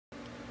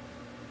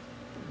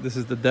This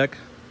is the deck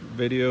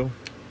video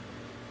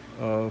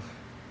of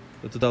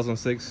the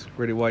 2006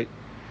 Grady White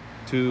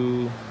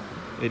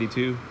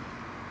 282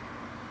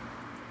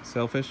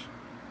 Sailfish.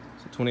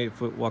 It's a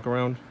 28-foot walk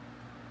around.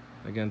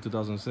 Again,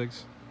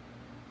 2006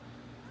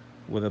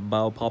 with a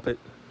bow poppet.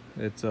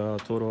 It's a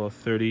total of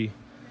 30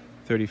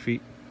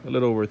 feet, a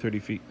little over 30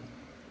 feet.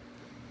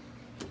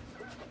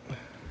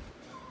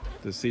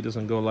 The seat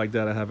doesn't go like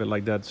that. I have it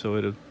like that so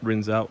it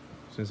rinse out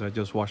since I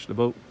just washed the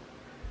boat.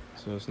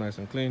 So it's nice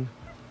and clean.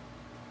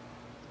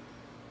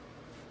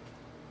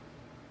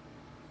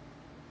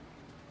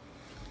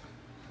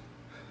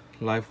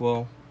 Life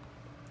well,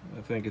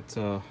 I think it's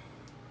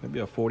maybe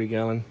a 40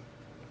 gallon,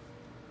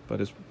 but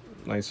it's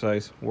nice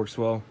size, works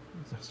well.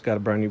 It's got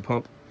a brand new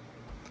pump.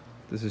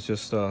 This is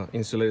just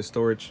insulated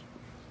storage,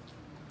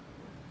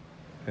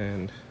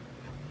 and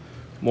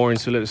more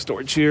insulated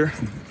storage here.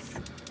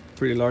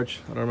 Pretty large.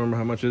 I don't remember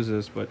how much this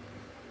is, but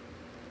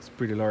it's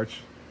pretty large.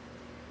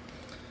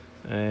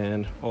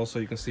 And also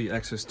you can see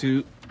access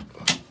to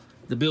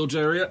the bilge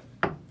area.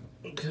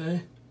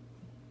 Okay.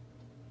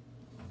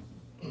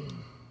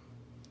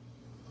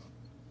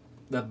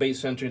 That bait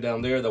center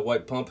down there, the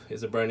white pump,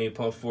 is a brand new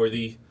pump for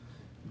the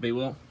bait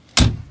well.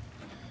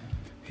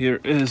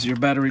 Here is your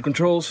battery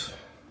controls,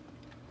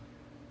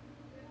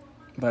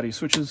 battery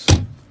switches.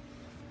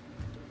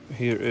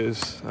 Here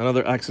is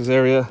another access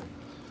area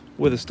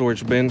with a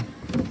storage bin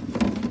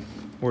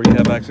where you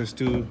have access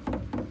to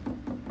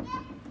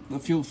the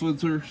fuel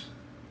filters.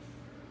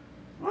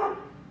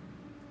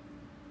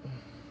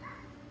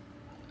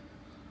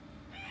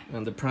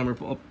 And the primer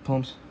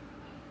pumps.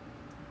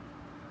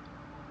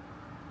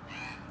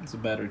 It's a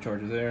battery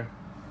charger there.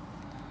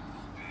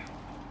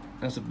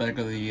 That's the back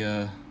of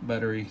the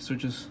battery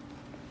switches.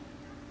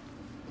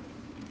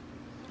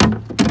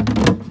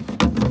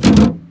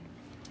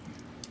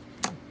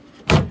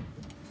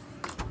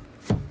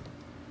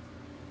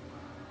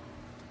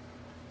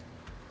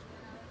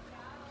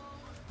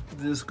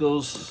 This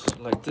goes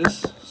like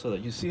this so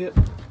that you see it.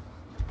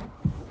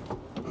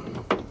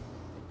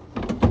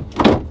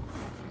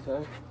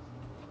 Okay.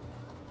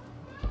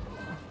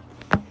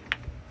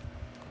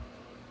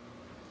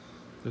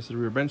 This is the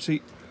rear bench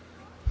seat.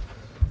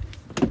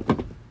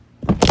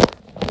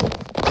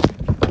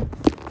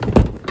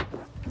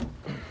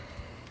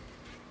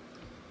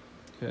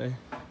 Okay.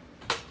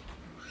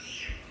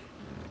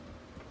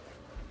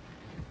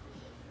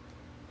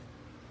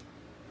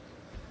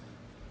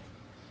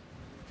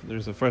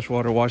 There's a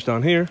freshwater wash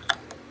down here.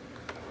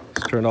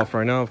 It's turned off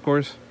right now, of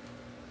course.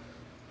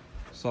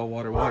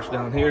 Saltwater wash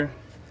down here.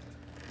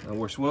 That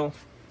works well.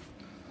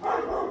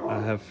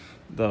 I have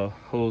the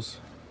hose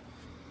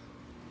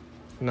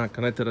not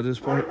connected at this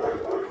point.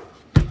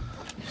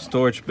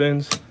 Storage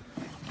bins.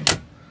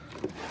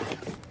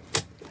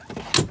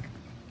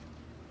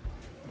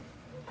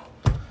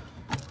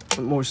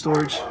 Some more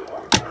storage.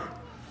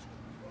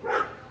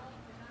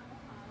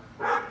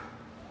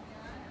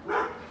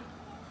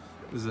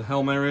 This is the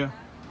helm area.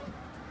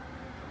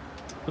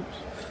 Oops.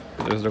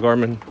 There's the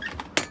Garmin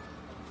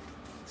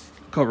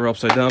cover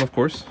upside down, of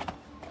course.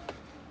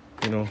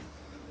 You know,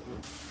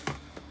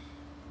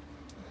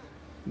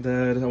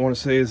 that I want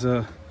to say is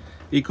a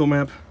Eco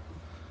Map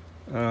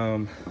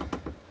 9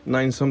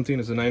 something.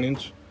 Is a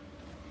 9-inch,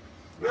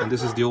 and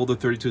this is the older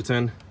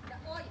 3210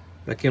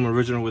 that came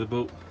original with the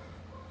boat.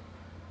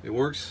 It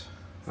works.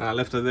 I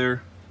left it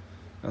there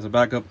as a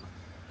backup.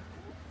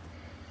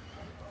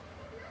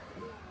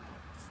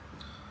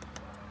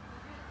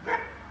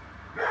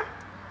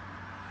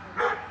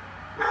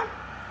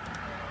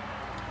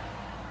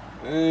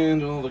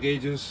 And all the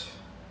gauges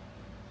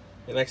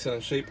in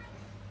excellent shape.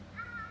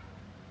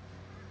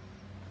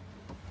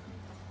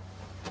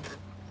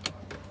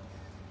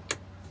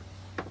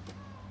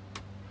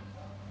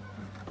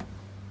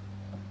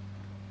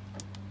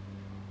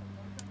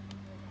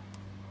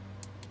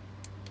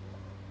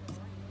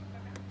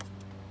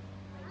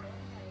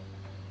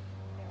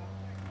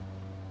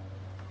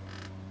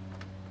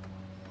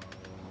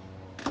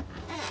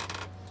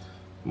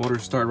 Motor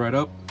start right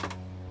up.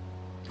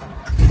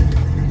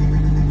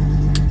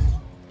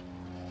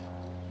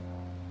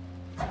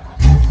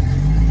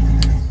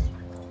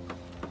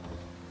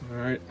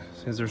 Alright,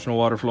 since there's no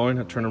water flowing,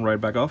 I turn them right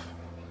back off.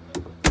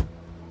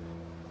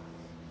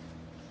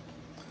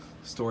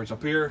 Storage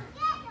up here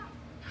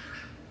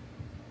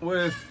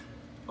with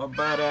a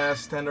badass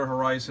standard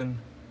Horizon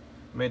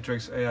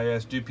Matrix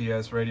AIS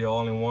GPS radio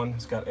all in one.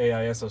 It's got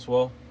AIS as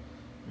well.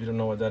 If you don't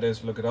know what that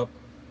is, look it up.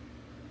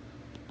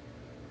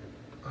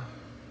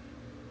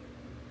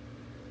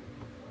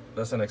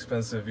 That's an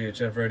expensive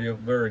VHF radio,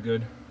 very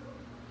good.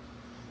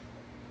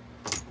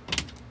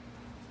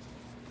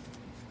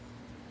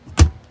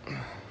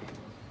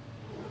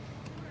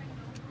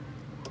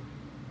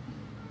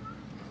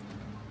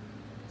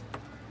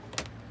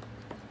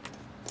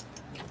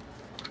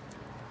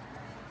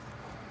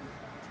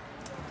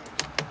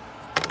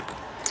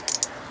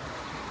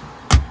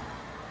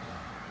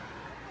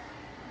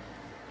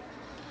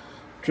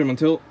 Trim and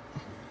tilt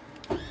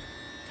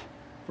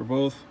for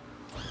both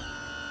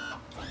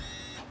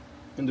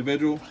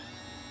individual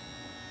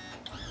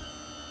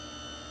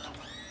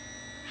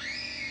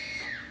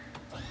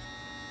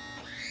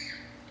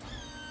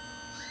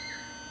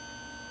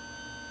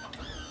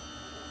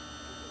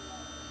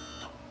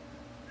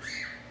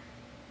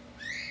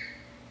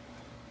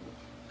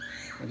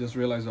I just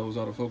realized I was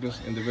out of focus.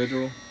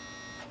 Individual.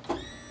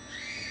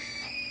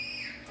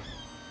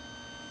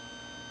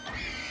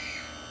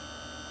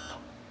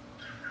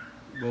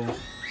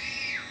 Both.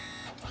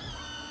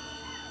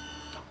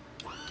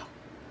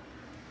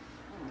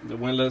 The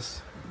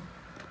windlass.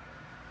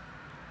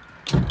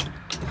 I'm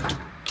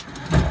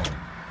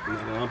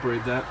not gonna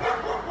operate that.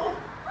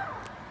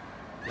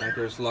 The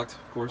anchor is locked,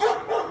 of course.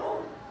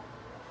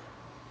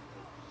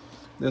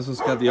 This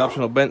one's got the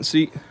optional bent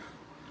seat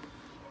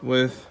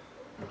with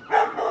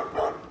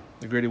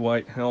the Grady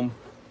white helm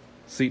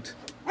seat,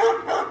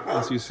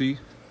 as you see.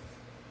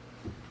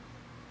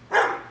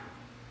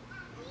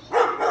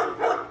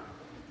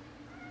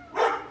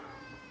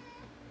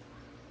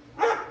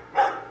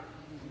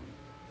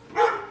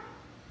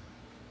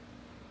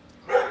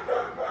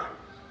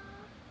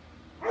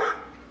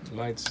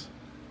 Lights.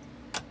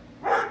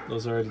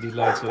 Those are LED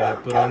lights that I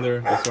put on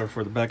there. Those are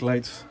for the back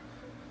lights.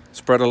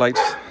 Spreader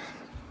lights.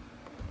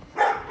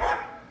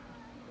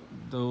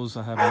 Those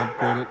I haven't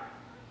upgraded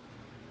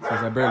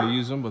since I barely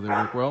use them, but they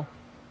work well.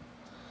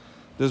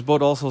 This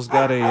boat also has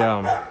got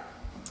a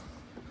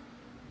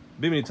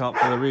bimini top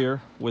for the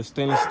rear with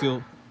stainless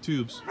steel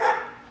tubes.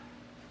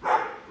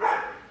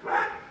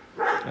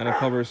 And it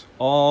covers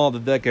all the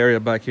deck area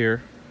back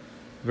here.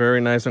 Very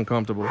nice and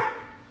comfortable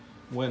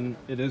when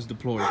it is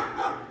deployed.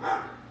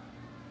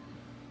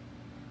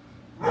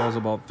 That was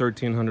about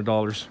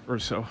 $1,300 or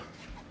so.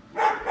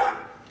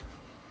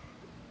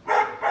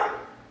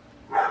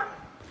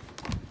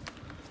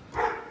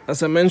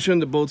 As I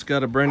mentioned, the boat's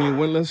got a brand new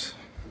windlass.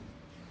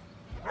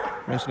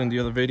 Mentioned in the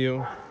other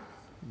video,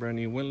 brand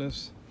new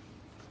windlass.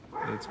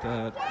 It's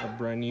got a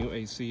brand new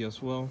AC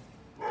as well.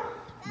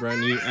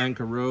 Brand new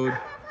anchor rod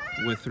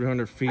with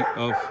 300 feet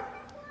of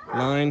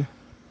line.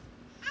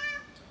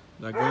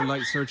 That gold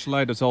light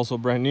searchlight is also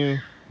brand new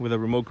with a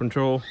remote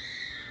control.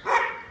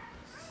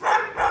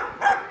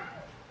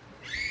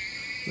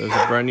 There's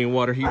a brand new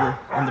water heater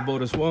on the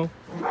boat as well.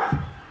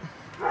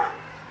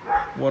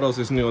 What else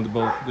is new on the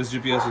boat? This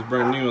GPS is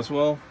brand new as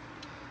well.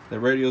 The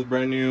radio is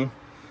brand new.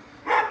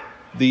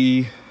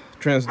 The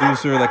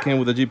transducer that came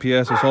with the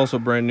GPS is also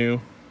brand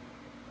new.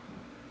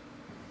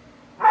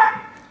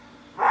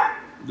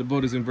 The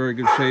boat is in very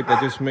good shape. I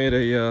just made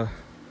a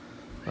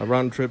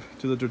round trip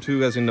to the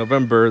Tortugas in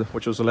November,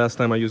 which was the last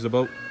time I used the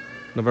boat.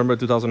 November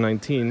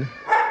 2019.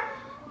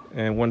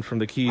 And went from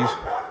the Keys,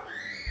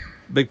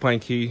 Big Pine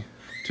Key,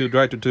 to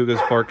Dry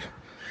Tortugas Park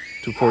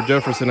to Fort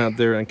Jefferson out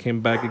there and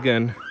came back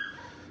again.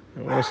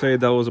 I want to say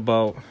that was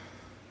about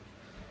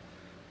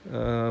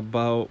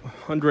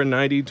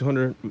 190 to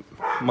 200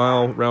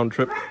 mile round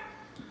trip.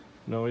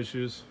 No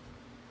issues.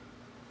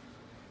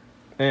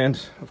 And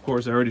of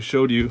course I already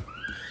showed you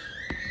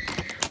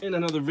in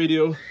another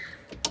video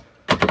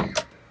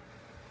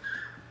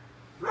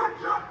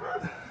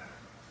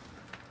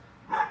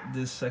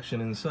this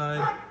section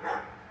inside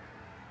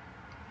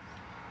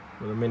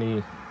with a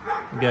mini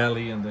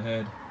galley and the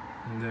head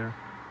in there.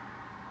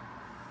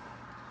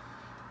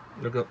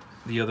 Look up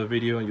the other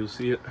video and you'll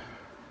see it.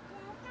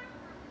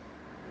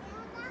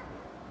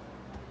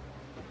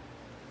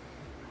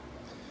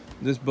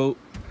 This boat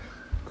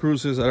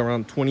cruises at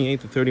around 28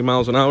 to 30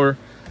 miles an hour.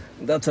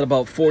 That's at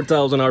about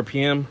 4,000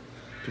 RPM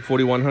to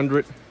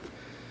 4,100.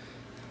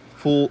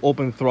 Full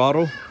open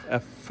throttle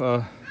at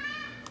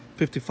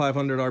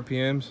 5,500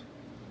 RPMs,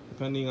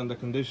 depending on the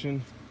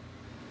condition.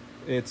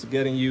 It's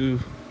getting you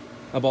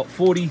about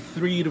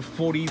 43 to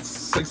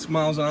 46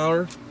 miles an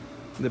hour,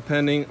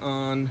 depending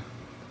on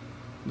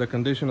the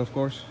condition, of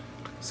course,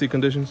 sea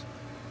conditions.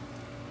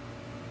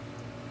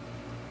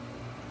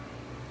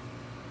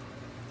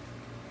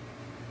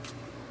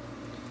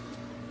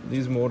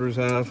 These motors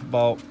have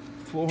about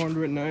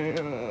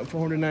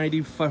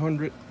 490,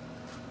 500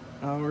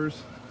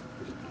 hours.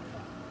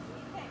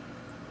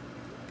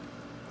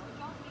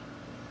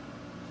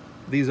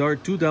 These are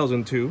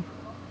 2002.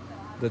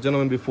 The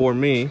gentleman before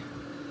me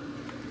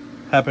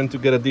happened to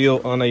get a deal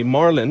on a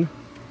Marlin,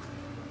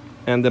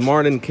 and the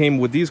Marlin came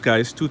with these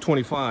guys,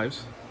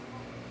 225s.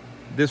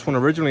 This one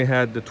originally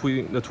had the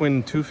twin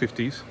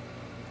 250s,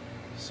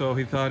 so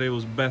he thought it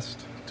was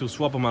best to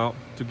swap them out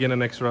to get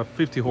an extra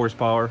 50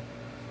 horsepower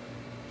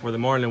for the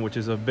Marlin, which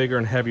is a bigger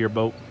and heavier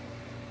boat.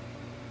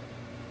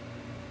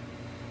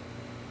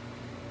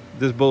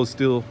 This boat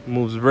still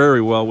moves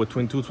very well with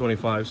twin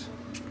 225s.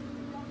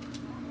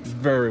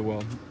 Very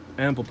well.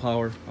 Ample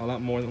power, a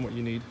lot more than what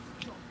you need.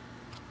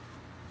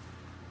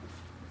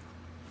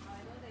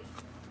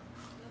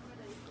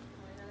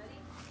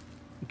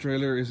 The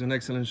trailer is in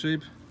excellent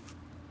shape.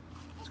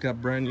 It's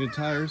got brand new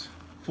tires,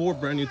 4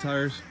 brand new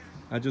tires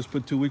I just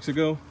put 2 weeks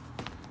ago,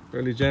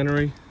 early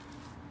January,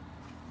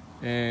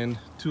 and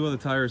 2 other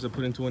tires I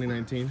put in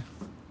 2019.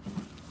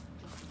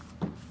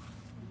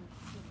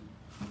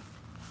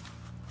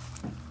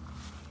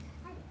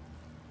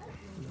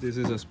 This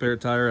is a spare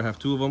tire, I have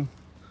 2 of them.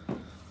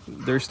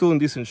 They're still in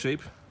decent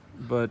shape,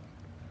 but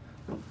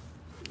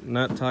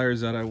not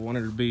tires that I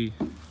wanted to be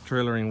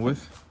trailering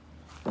with.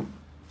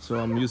 So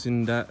I'm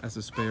using that as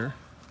a spare.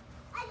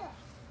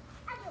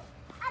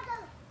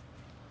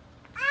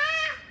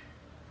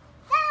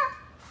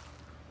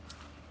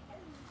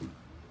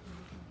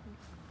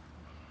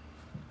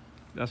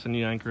 That's a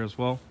new anchor as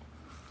well.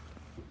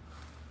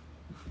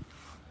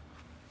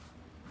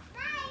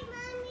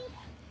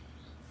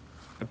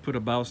 I put a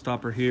bow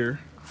stopper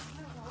here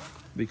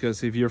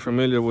because if you're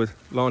familiar with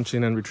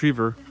launching and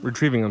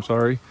retrieving, I'm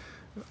sorry,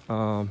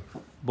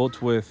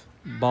 boats with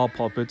ball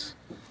puppets,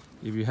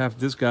 if you have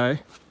this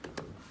guy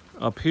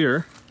up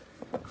here,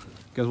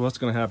 guess what's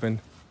gonna happen?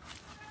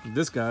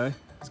 This guy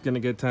is gonna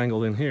get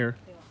tangled in here,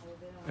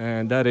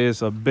 and that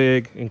is a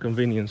big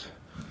inconvenience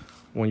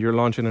when you're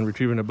launching and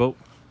retrieving a boat,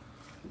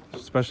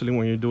 especially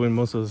when you're doing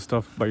most of the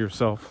stuff by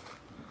yourself.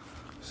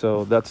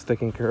 So that's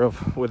taken care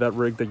of with that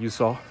rig that you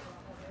saw.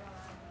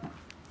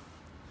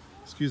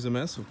 Excuse the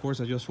mess, of course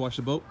I just washed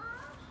the boat,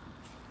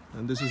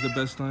 and this is the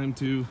best time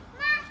to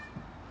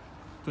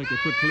take a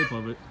quick clip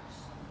of it.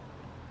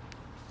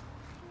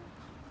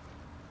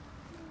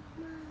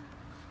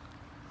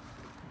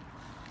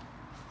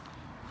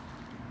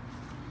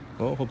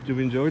 Well, hope you've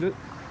enjoyed it,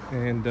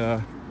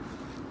 and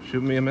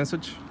shoot me a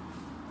message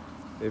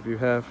if you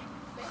have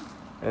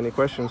any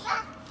questions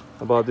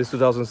about this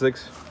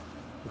 2006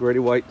 Grady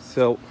White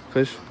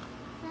Sailfish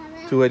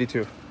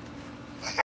 282.